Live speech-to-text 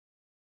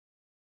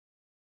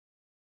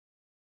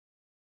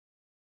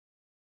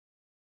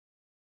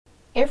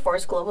Air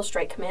Force Global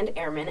Strike Command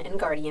Airmen and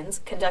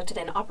Guardians conducted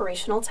an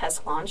operational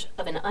test launch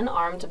of an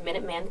unarmed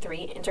Minuteman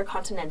III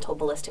intercontinental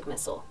ballistic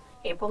missile,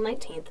 April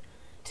 19th,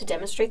 to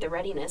demonstrate the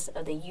readiness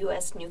of the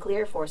U.S.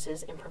 nuclear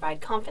forces and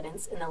provide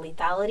confidence in the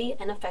lethality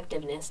and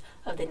effectiveness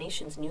of the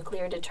nation's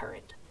nuclear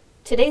deterrent.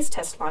 Today's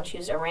test launch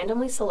used a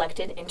randomly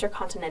selected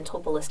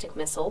intercontinental ballistic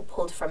missile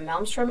pulled from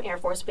Malmstrom Air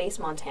Force Base,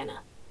 Montana.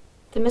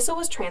 The missile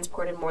was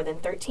transported more than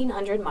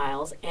 1,300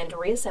 miles and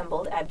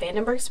reassembled at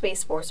Vandenberg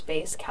Space Force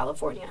Base,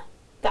 California.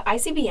 The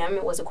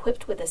ICBM was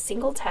equipped with a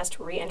single test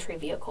re-entry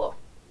vehicle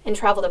and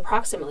traveled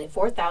approximately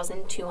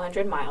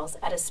 4,200 miles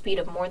at a speed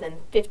of more than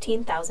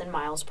 15,000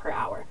 miles per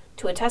hour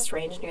to a test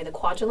range near the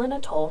Kwajalein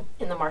Atoll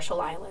in the Marshall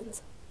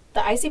Islands. The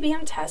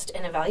ICBM test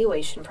and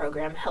evaluation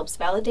program helps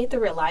validate the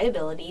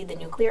reliability the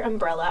nuclear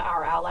umbrella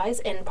our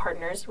allies and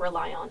partners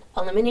rely on,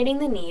 eliminating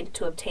the need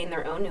to obtain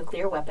their own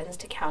nuclear weapons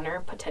to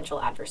counter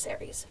potential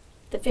adversaries.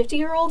 The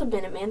 50-year-old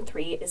Minuteman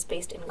III is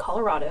based in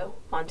Colorado,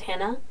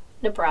 Montana,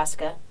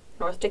 Nebraska,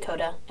 North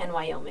Dakota, and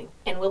Wyoming,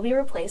 and will be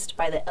replaced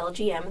by the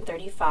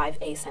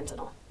LGM-35A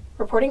Sentinel.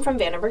 Reporting from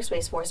Vandenberg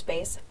Space Force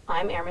Base,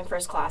 I'm Airman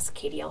First Class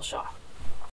Kadielle Shaw.